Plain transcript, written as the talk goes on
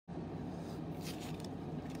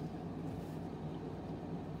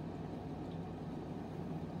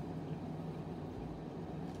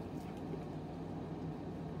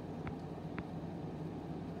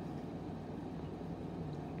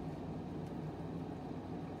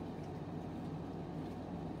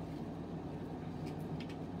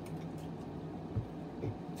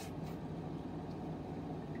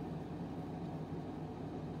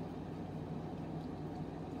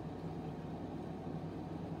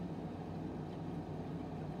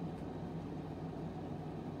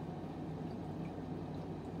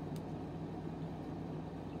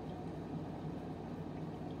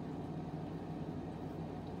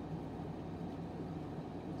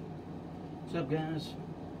What's up, guys?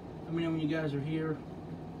 Let me know when you guys are here.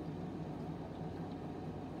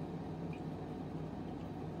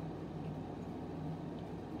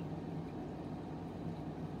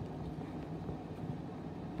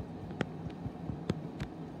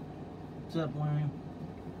 What's up, William?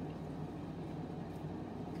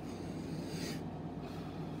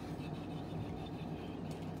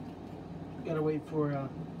 Gotta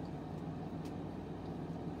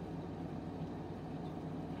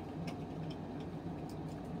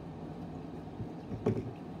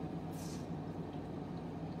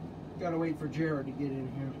wait for Jared to get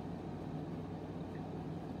in here.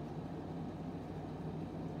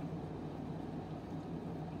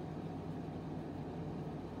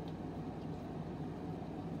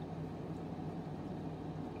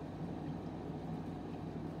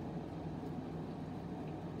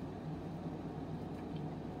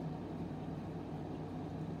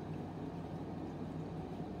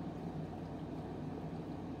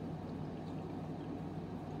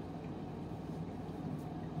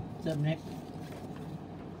 What's up, Nick?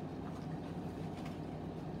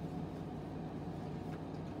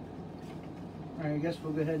 Alright, I guess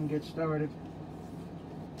we'll go ahead and get started.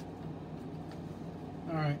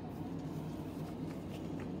 Alright.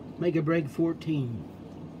 MEGA 14.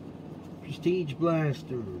 Prestige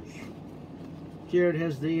Blasters. Jared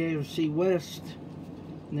has the AFC West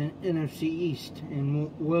and then NFC East.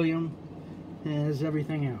 And William has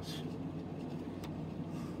everything else.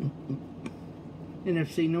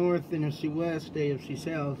 NFC North, NFC West, AFC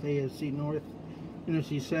South, AFC North,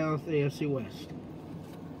 NFC South, AFC West.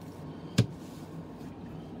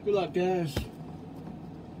 Good luck, guys.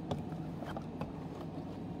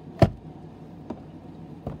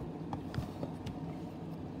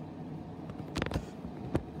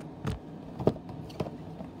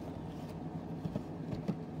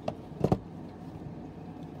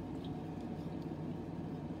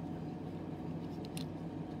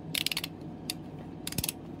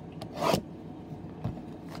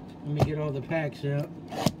 Let me get all the packs out.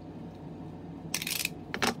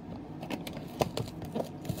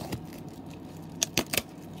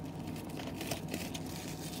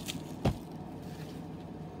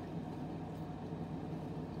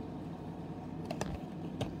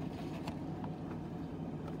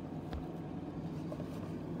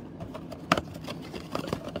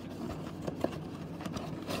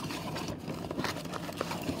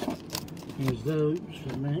 Use those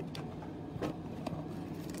for a minute.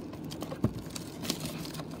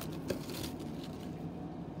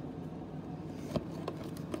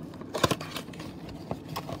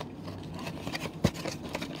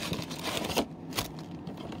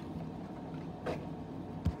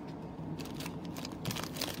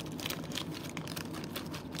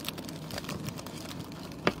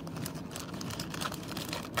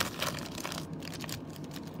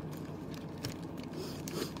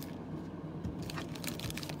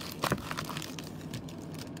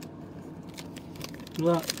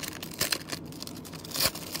 Look.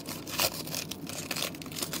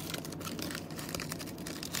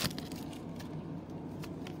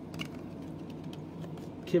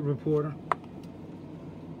 Kid Reporter.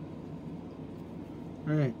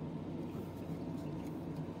 All right.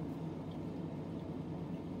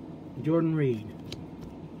 Jordan Reed.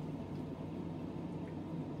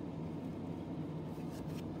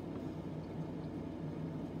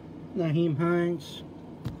 Nyheim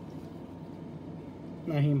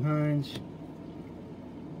Hines,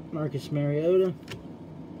 Marcus Mariota,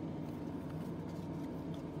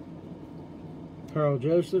 Carl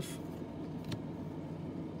Joseph,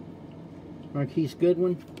 Marquise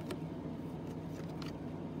Goodwin,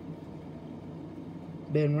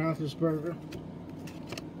 Ben Roethlisberger,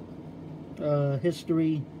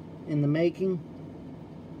 History in the Making,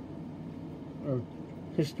 or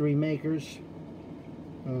History Makers,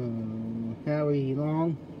 Howie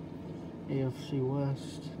Long, AFC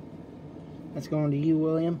West. That's going to you,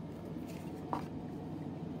 William.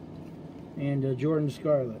 And Jordan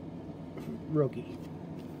Scarlett, rookie.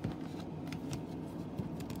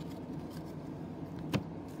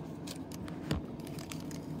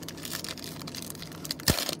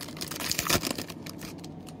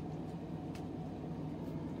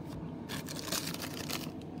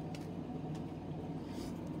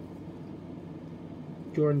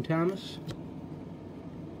 Jordan Thomas,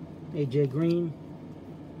 A.J. Green,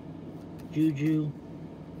 Juju,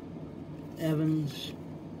 Evans,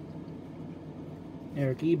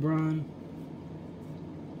 Eric Ebron,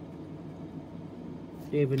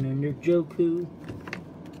 David Njoku,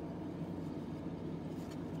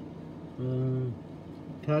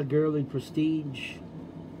 Todd Gurley Prestige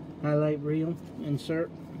highlight reel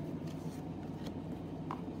insert,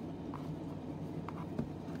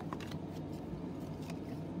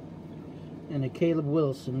 and a Caleb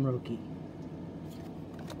Wilson rookie.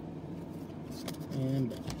 And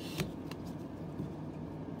base.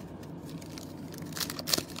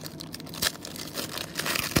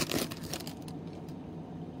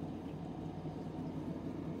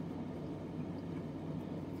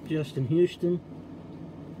 Justin Houston,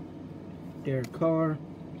 Derek Carr,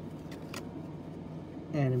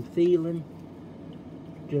 Adam Thielen,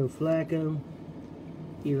 Joe Flacco,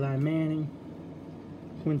 Eli Manning,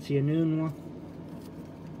 Quincy Enunwa,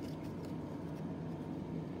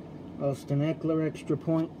 Austin Eckler extra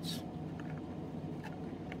points,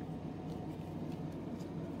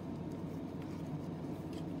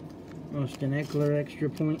 Austin Eckler extra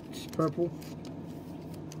points purple.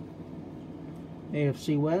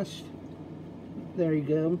 AFC West, there you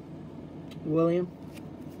go. William,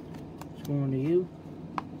 it's going to you.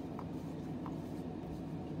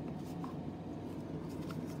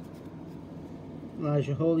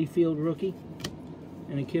 Elijah Holyfield rookie,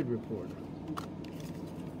 and a kid reporter.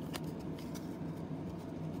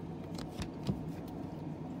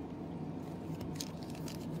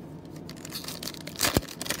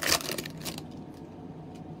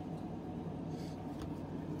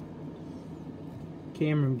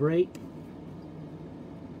 Cameron Brate,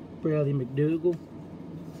 Bradley McDougal,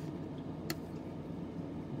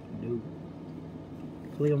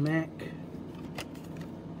 Khalil Mack,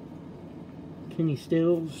 Kenny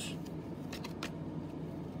Stills,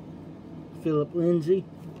 Philip Lindsay,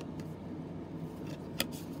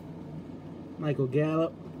 Michael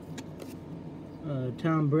Gallup,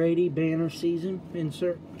 Tom Brady banner season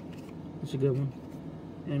insert. That's a good one.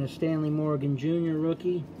 And a Stanley Morgan Jr.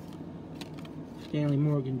 rookie. Stanley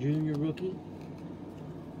Morgan Jr. rookie.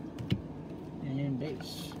 And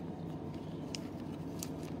base.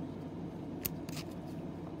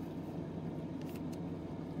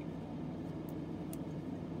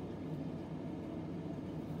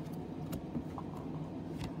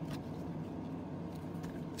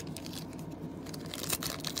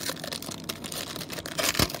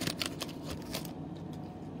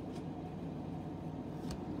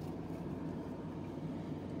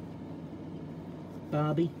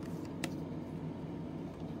 Bobby,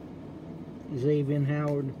 Xavier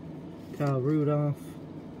Howard, Kyle Rudolph,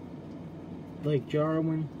 Blake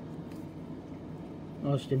Jarwin,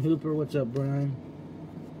 Austin Hooper, what's up, Brian?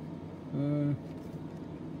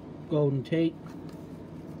 Golden Tate,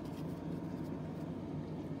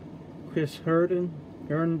 Chris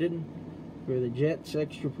Herndon for the Jets,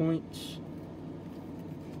 extra points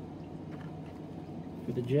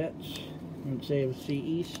for the Jets. Let's say AFC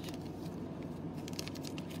East.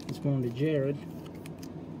 It's going to Jared.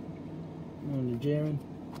 Going to Jared.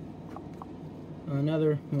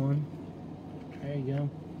 Another one. There you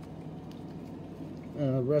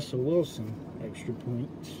go. Russell Wilson, extra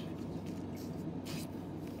points.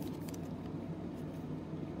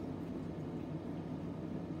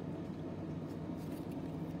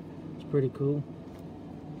 It's pretty cool.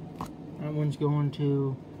 That one's going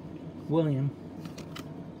to William.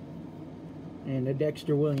 And a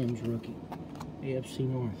Dexter Williams rookie. AFC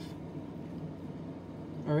North.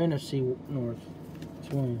 Or NFC North. It's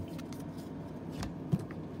William.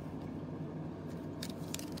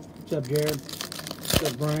 What's up, Jared? What's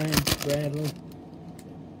up, Brian? Bradley?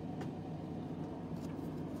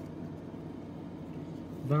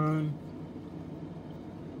 Vaughn?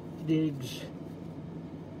 Diggs?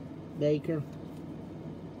 Baker?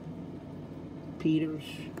 Peters?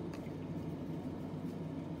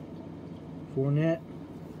 Fournette?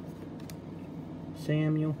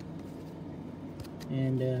 Samuel,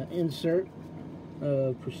 and insert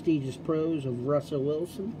prestigious pros of Russell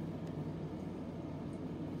Wilson,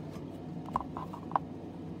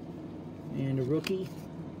 and a rookie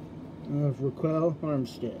of Raquel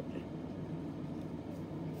Armstead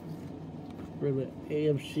for the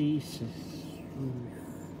AFC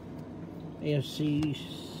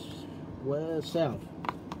West South.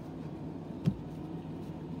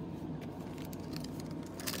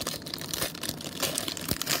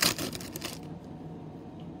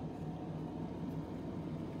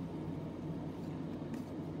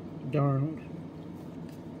 Darnold,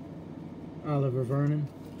 Oliver Vernon,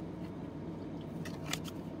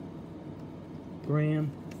 Graham,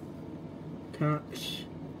 Cox,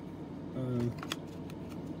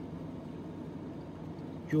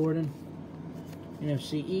 Jordan,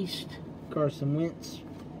 NFC East, Carson Wentz,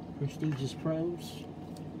 prestigious pros.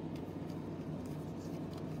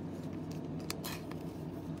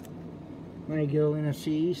 There you go, NFC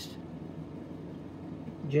East.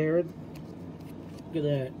 Jared, look at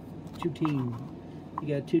that. 2 teams. You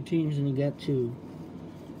got 2 teams and you got 2.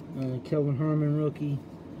 Kelvin Harmon rookie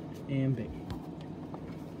and big.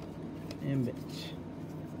 and bits.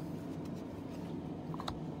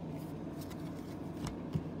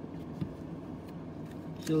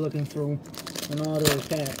 Still looking for an auto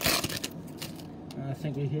attack. I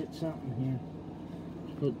think we hit something here.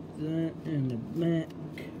 Put that in the back.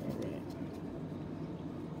 Alright.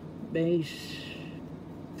 Base.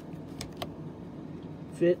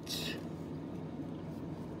 Fitz.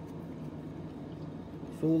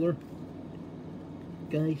 Fuller.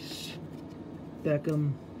 Geis.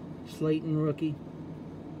 Beckham. Slayton rookie.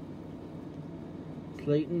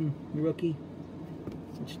 Slayton rookie.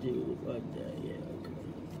 Let's do it like that. Yeah, okay.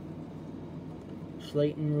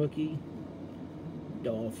 Slayton rookie.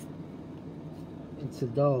 Dolphin. It's a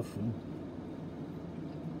dolphin.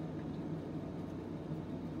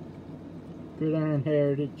 Gridiron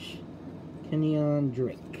Heritage. Kenyon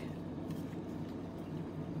Drake.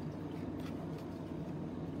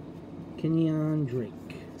 Kenyon Drake.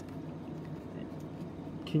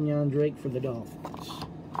 Kenyon Drake for the Dolphins.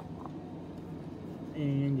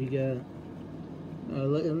 And you got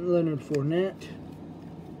Leonard Fournette.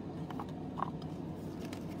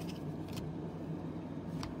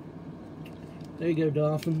 There you go,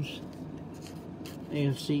 Dolphins.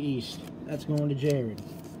 AFC East. That's going to Jared.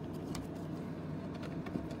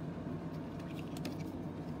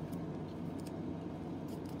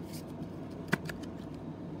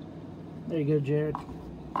 There you go, Jared.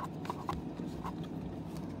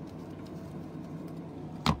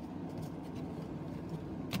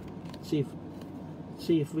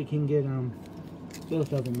 See if we can get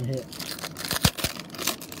both of them to hit.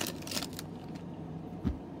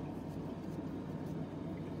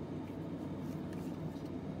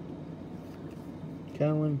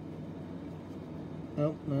 Cohen.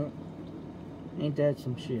 Oh no, ain't that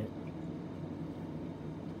some shit?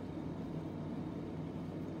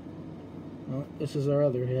 Well, this is our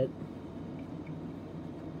other hit.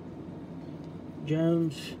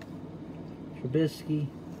 Jones, Trubisky,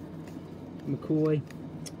 McCoy.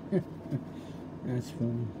 That's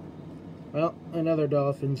funny. Well, another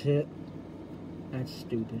Dolphins hit. That's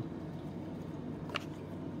stupid.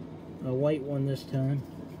 A white one this time.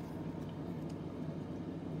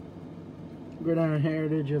 Gridiron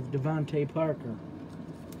Heritage of Devontae Parker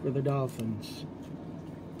for the Dolphins.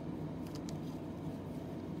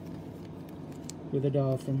 For the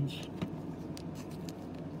Dolphins.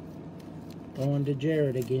 Going to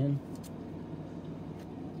Jared again.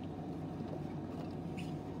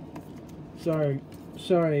 Sorry,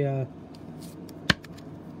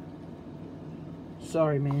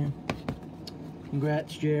 man.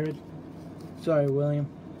 Congrats, Jared. Sorry, William.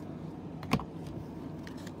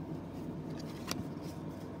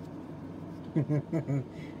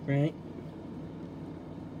 Right?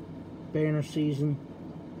 Banner season.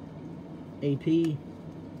 AP.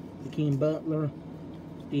 Hakeem Butler.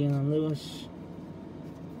 Deion Lewis.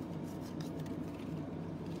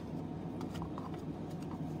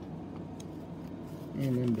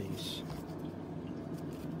 And then base.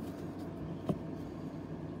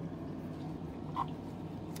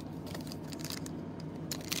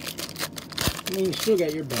 I mean, you still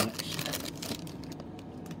got your backs.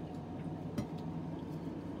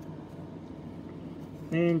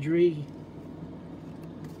 Landry,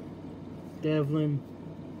 Devlin,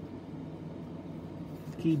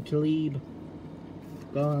 Keeb Talib,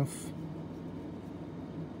 Goff,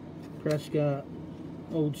 Prescott,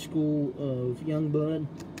 old school of Youngblood,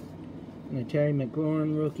 and a Terry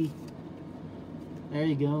McLaurin rookie. There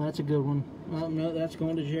you go, that's a good one. Well, no, that's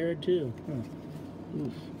going to Jared too. Huh.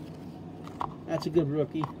 Oof. That's a good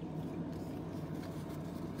rookie.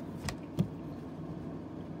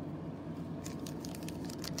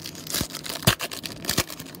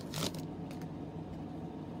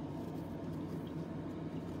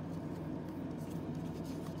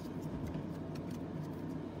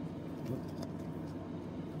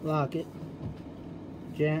 Lockett,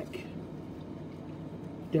 Jack,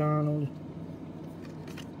 Donald,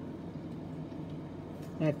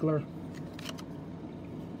 Eckler,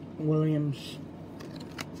 Williams,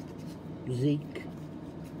 Zeke,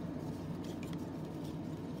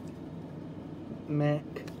 Mac,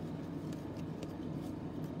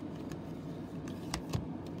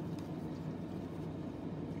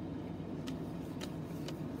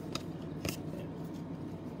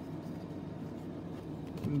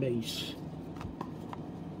 base.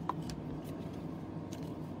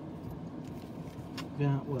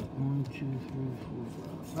 Got what? 1, 2, 3,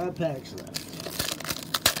 4, 5 packs left.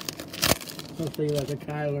 Hopefully like a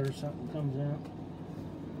Kyler or something comes out.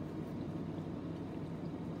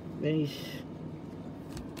 Base.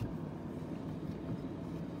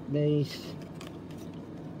 Base.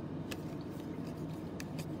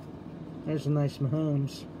 There's a nice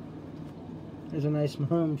Mahomes. There's a nice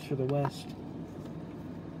Mahomes for the West.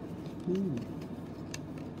 Ooh.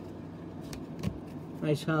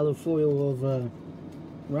 Nice hollow foil of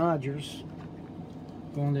Rogers.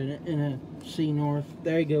 Going to NFC North.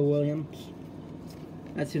 There you go, Williams.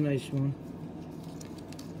 That's a nice one.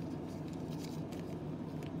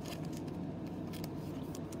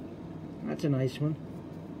 That's a nice one.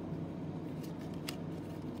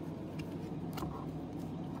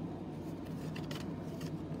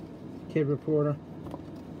 Kid Reporter.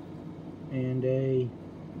 And a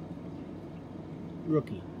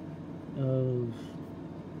rookie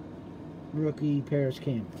of Paris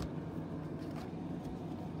Campbell.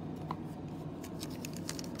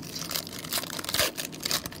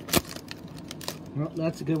 Well,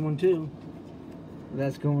 that's a good one too.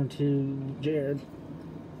 That's going to Jared.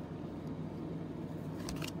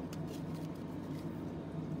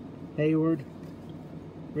 Hayward,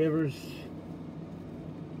 Rivers,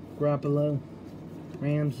 Garoppolo,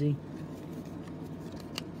 Ramsey,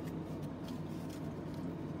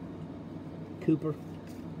 Cooper,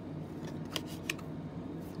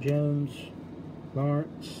 Jones,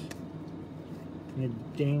 Lawrence,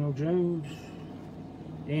 and Daniel Jones,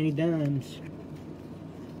 Danny Dimes.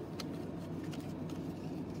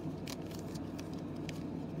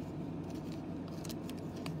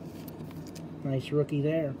 Nice rookie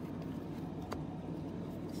there.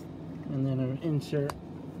 And then an insert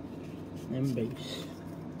and base.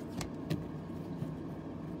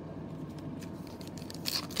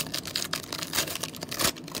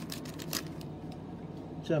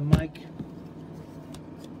 What's up, Mike?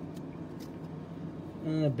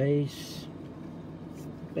 And a base.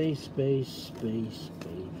 Base.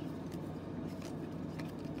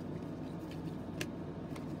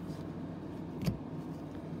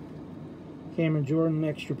 Cameron Jordan,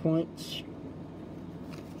 extra points.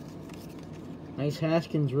 Nice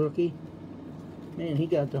Haskins rookie. Man, he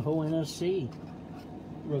got the whole NFC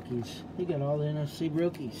rookies. He got all the NFC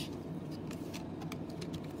rookies.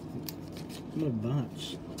 What a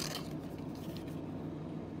box.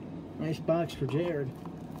 Nice box for Jared.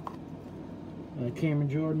 Cameron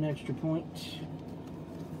Jordan, extra points.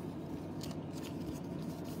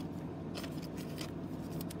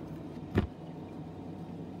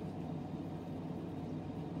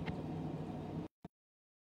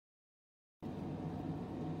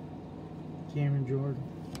 Cameron Jordan.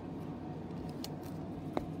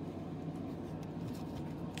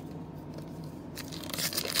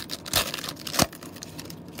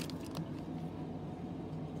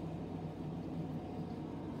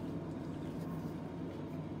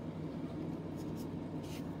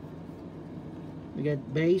 We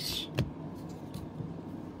got base.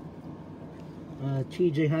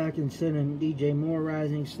 T.J. Hawkinson and DJ Moore,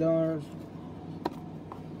 rising stars.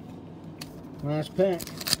 Last pack.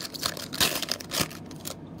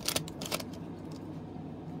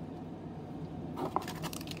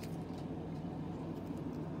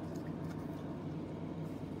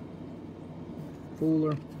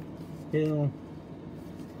 Fuller, Hill,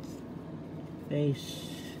 base,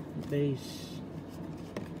 oops.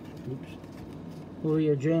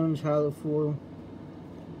 Julio Jones, hollow foil,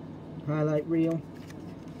 highlight reel,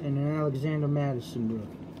 and an Alexander Madison rookie.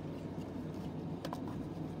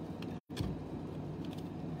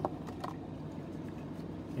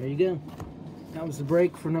 There you go. That was the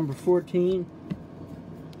break for number 14.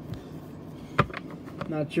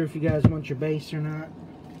 Not sure if you guys want your base or not.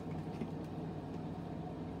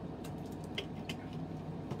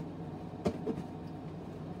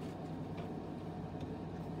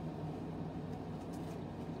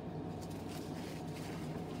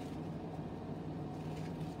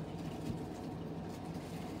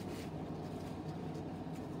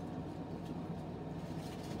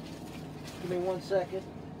 Give me 1 second,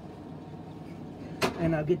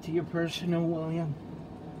 and I'll get to your personal, William.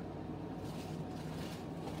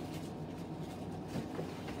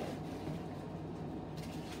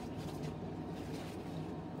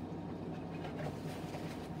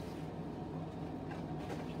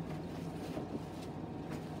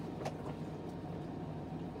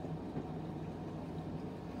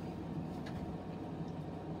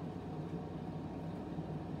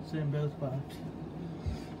 Send both boxes.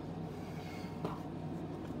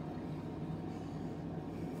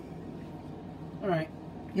 Alright,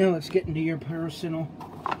 now let's get into your personal.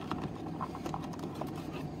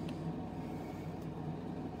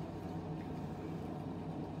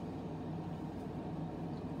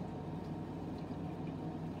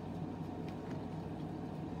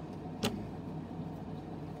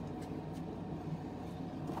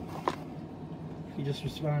 You just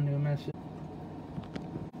respond to a message.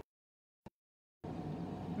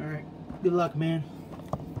 Good luck, man.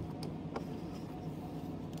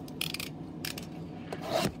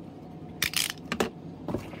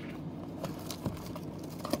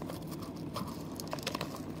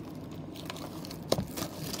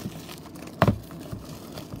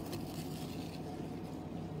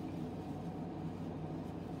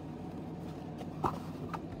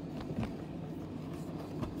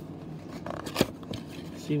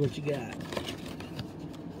 See what you got.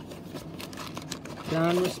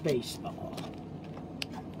 Done with Spaceball.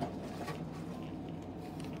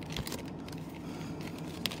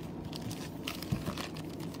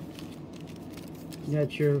 You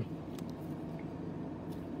got your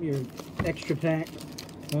extra pack.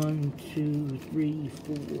 1, 2, 3,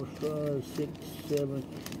 4, 5, 6, 7,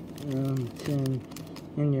 10,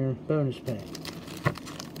 and your bonus pack.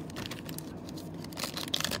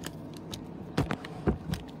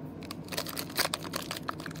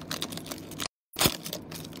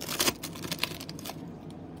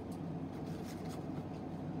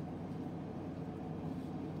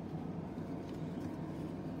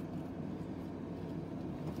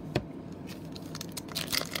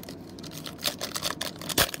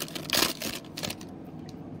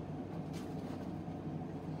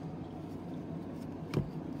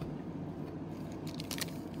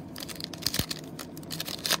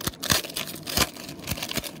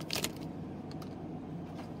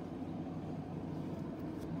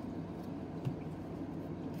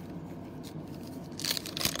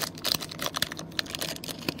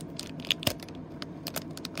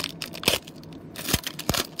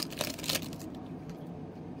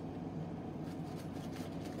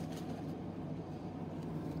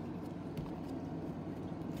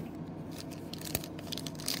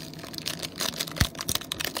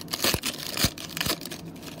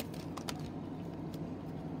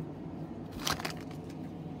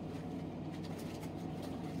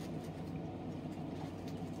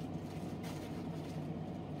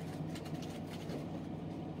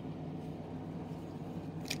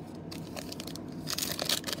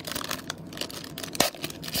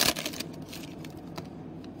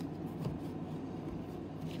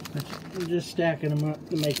 I'm just stacking them up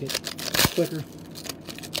to make it quicker.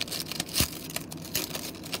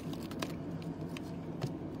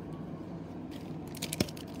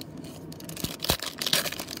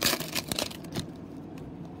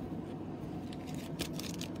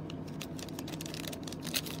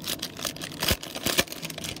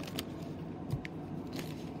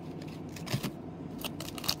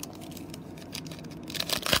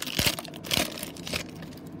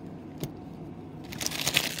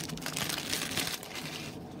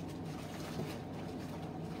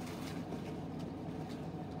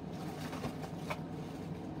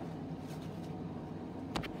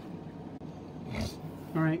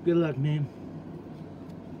 Alright, good luck, man.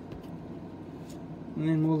 And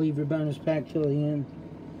then we'll leave your bonus pack till the end.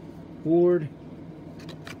 Ward,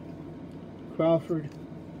 Crawford,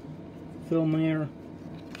 Phil Mayer,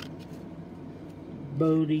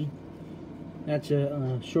 Bodie. That's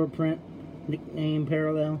a short print, nickname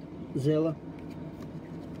parallel, Zilla.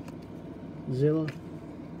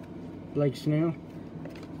 Blake Snell,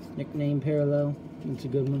 nickname parallel. It's a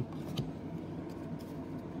good one.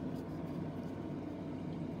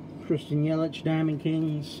 Christian Yelich, Diamond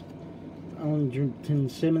Kings, Andrelton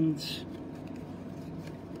Simmons,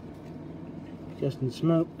 Justin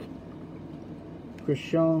Smoke, Chris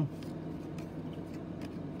Shaw,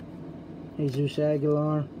 Jesus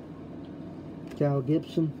Aguilar, Cal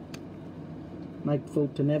Gibson, Mike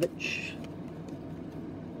Fultonevich,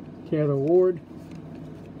 Taylor Ward,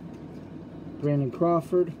 Brandon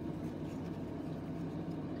Crawford,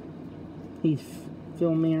 Heath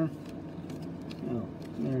Filmer. Oh,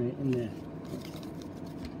 alright, and that.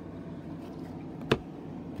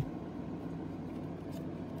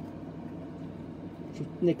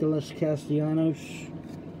 Nicholas Castellanos,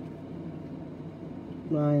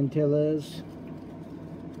 Ryan Tellez.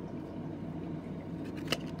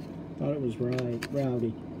 Thought it was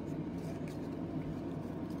Rowdy.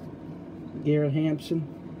 Garrett Hampson,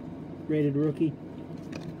 rated rookie.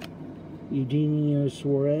 Eugenio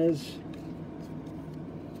Suarez.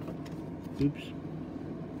 Oops.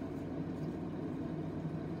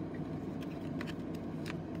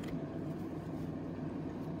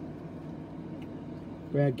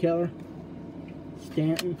 Brad Keller,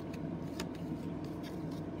 Stanton,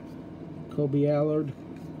 Kobe Allard,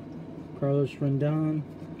 Carlos Rendon,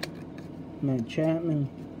 Matt Chapman,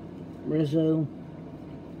 Rizzo,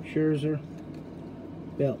 Scherzer,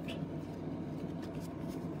 Belt.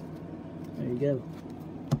 There you go.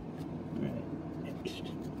 Alright,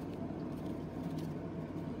 next.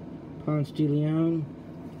 Ponce de Leon,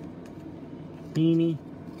 Heaney,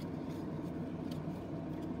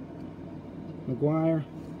 McGuire,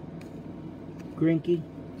 Greinke,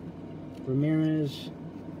 Ramirez,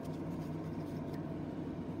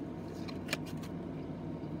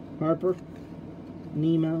 Harper,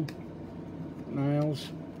 Nemo,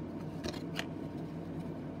 Miles,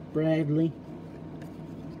 Bradley,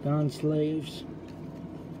 Don Slaves,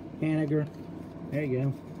 Haniger. There you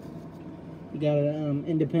go. You got an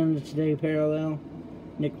Independence Day parallel,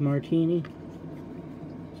 Nick Martini.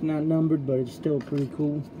 It's not numbered, but it's still a pretty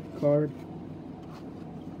cool card.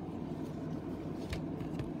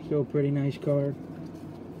 Still a pretty nice card.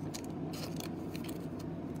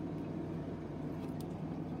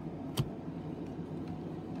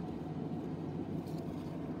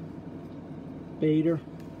 Bader,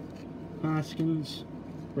 Hoskins,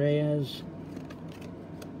 Reyes,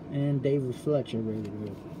 and David Fletcher rated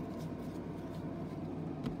rookie.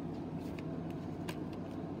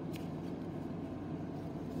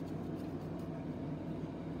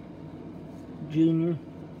 Junior,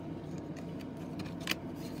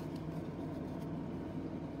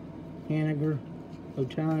 Haniger,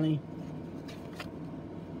 Otani,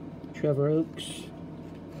 Trevor Oaks,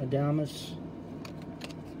 Adames,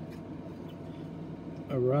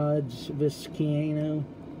 Arods Vizcaino,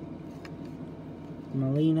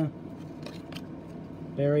 Molina,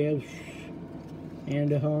 Barrios,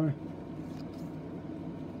 Andahar,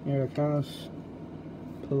 Eric Haas,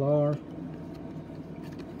 Pilar,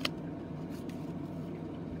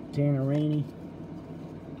 Tanner Rainey.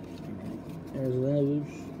 There's those.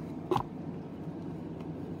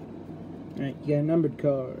 Alright, you got a numbered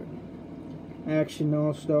card. Action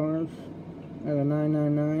All-Stars at a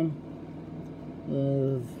 999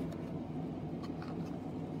 of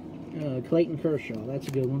Clayton Kershaw. That's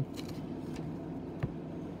a good one.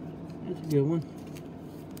 That's a good one.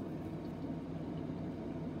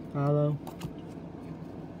 Hollow.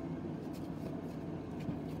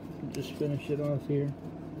 Just finish it off here.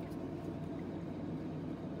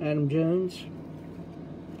 Adam Jones.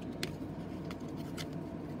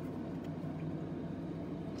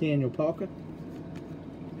 Daniel Palka.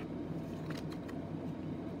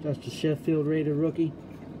 Justice Sheffield rated rookie.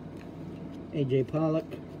 A.J. Pollock.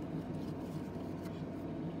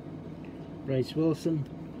 Bryce Wilson.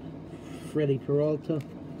 Freddie Peralta.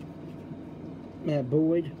 Matt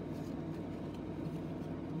Boyd.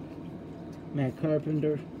 Matt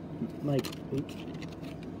Carpenter. Mike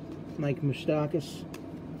Moustakas.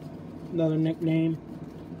 Another nickname.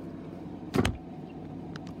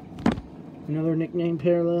 Another nickname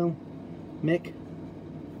parallel. Mick.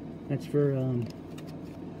 That's for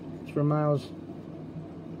Miles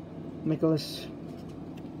Nicholas.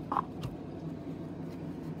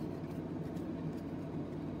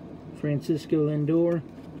 Francisco Lindor.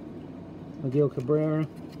 Miguel Cabrera.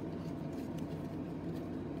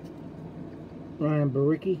 Ryan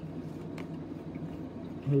Baricki.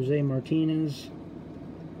 Jose Martinez.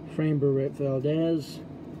 Framber Valdez.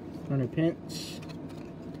 Hunter Pence.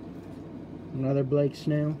 Another Blake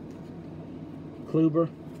Snell. Kluber.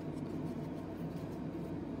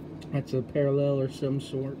 That's a parallel or some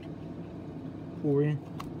sort for you.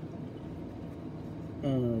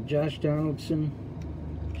 Josh Donaldson.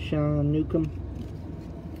 Sean Newcomb.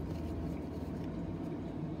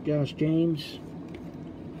 Josh James.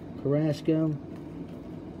 Carrasco.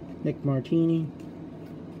 Nick Martini.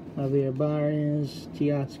 Javier Baez.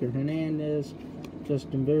 Teoscar Hernandez.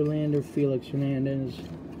 Justin Verlander. Felix Hernandez.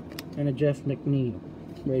 And a Jeff McNeil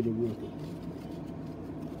rated rookie.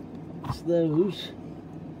 It's those.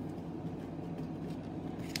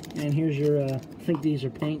 And here's your, I think these are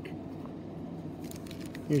pink.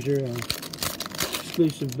 Here's your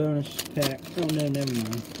exclusive bonus pack. Oh no, never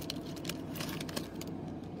mind.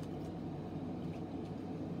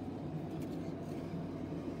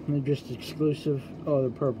 They're just exclusive. Oh, they're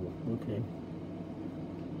purple. Okay.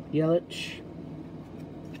 Yelich.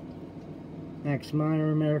 Max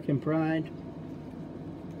Meyer, American Pride.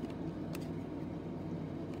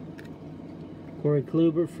 Corey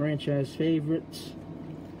Kluber, franchise favorites.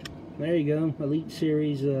 There you go. Elite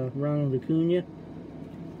Series, Ronald Acuna.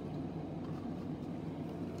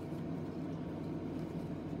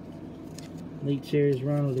 Elite Series,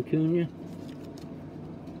 Ronald Acuna.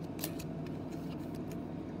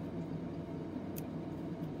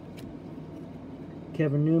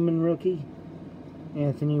 Kevin Newman, rookie.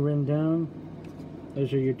 Anthony Rendon.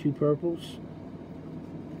 Those are your two purples.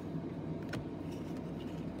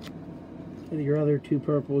 And your other two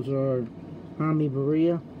purples are Jaime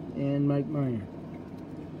Barria and Mike Minor.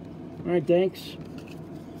 Alright, thanks.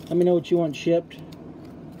 Let me know what you want shipped.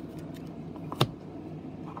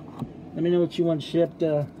 Let me know what you want shipped,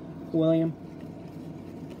 William.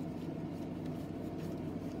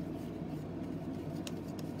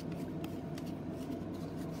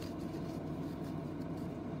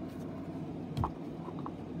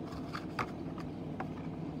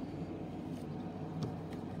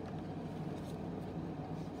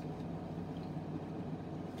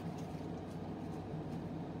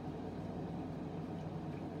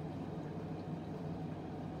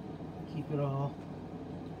 keep it all.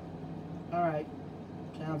 Alright.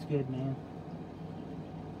 Sounds good, man.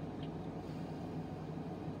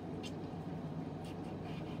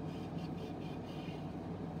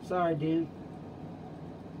 Sorry, dude.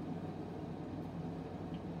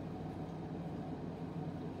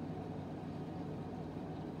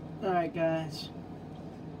 Alright, guys.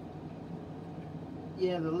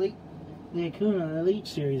 Yeah, the Acuna Elite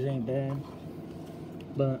Series ain't bad.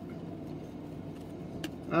 But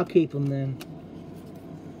I'll keep them then.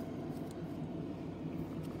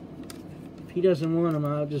 If he doesn't want them,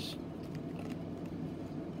 I'll just...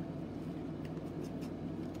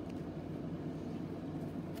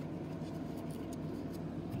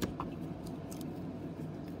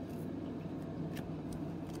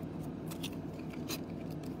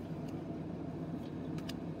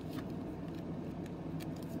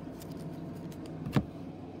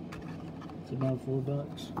 It's about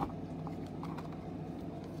 $4.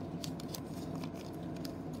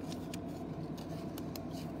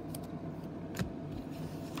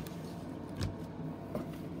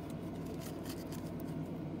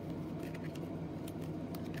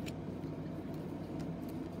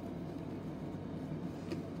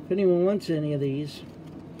 If anyone wants any of these,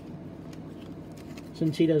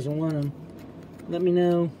 since he doesn't want them, let me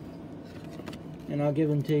know and I'll give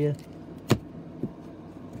them to you.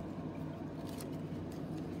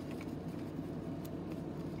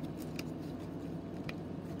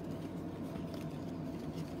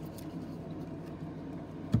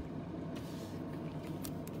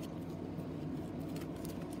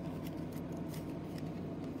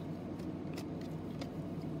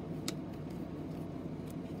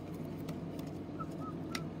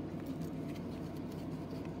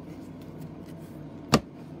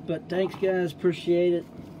 But thanks, guys. Appreciate it.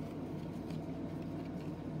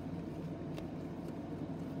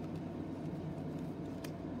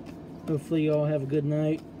 Hopefully you all have a good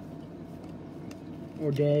night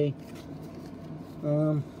or day.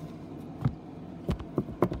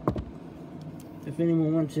 If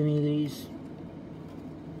anyone wants any of these,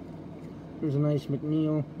 there's a nice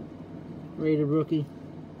McNeil rated rookie.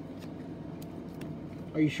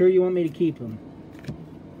 Are you sure you want me to keep him,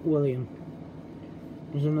 William?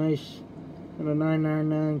 There's a nice little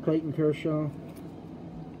 999 Clayton Kershaw.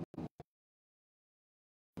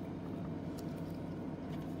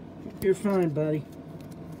 You're fine, buddy.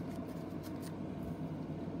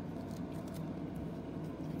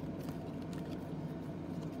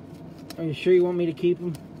 Are you sure you want me to keep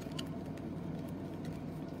him?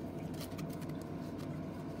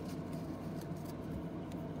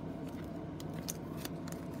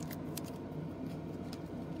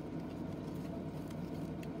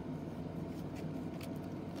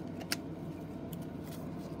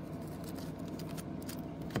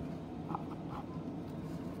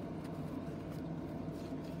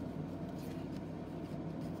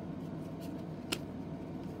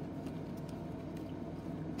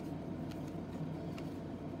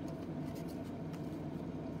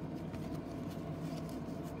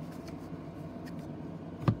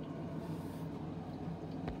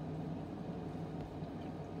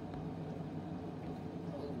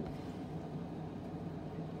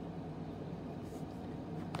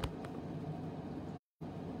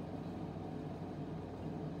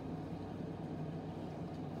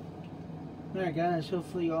 Alright, guys,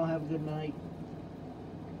 hopefully you all have a good night.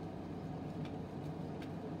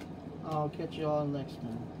 I'll catch you all next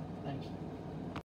time. Thanks.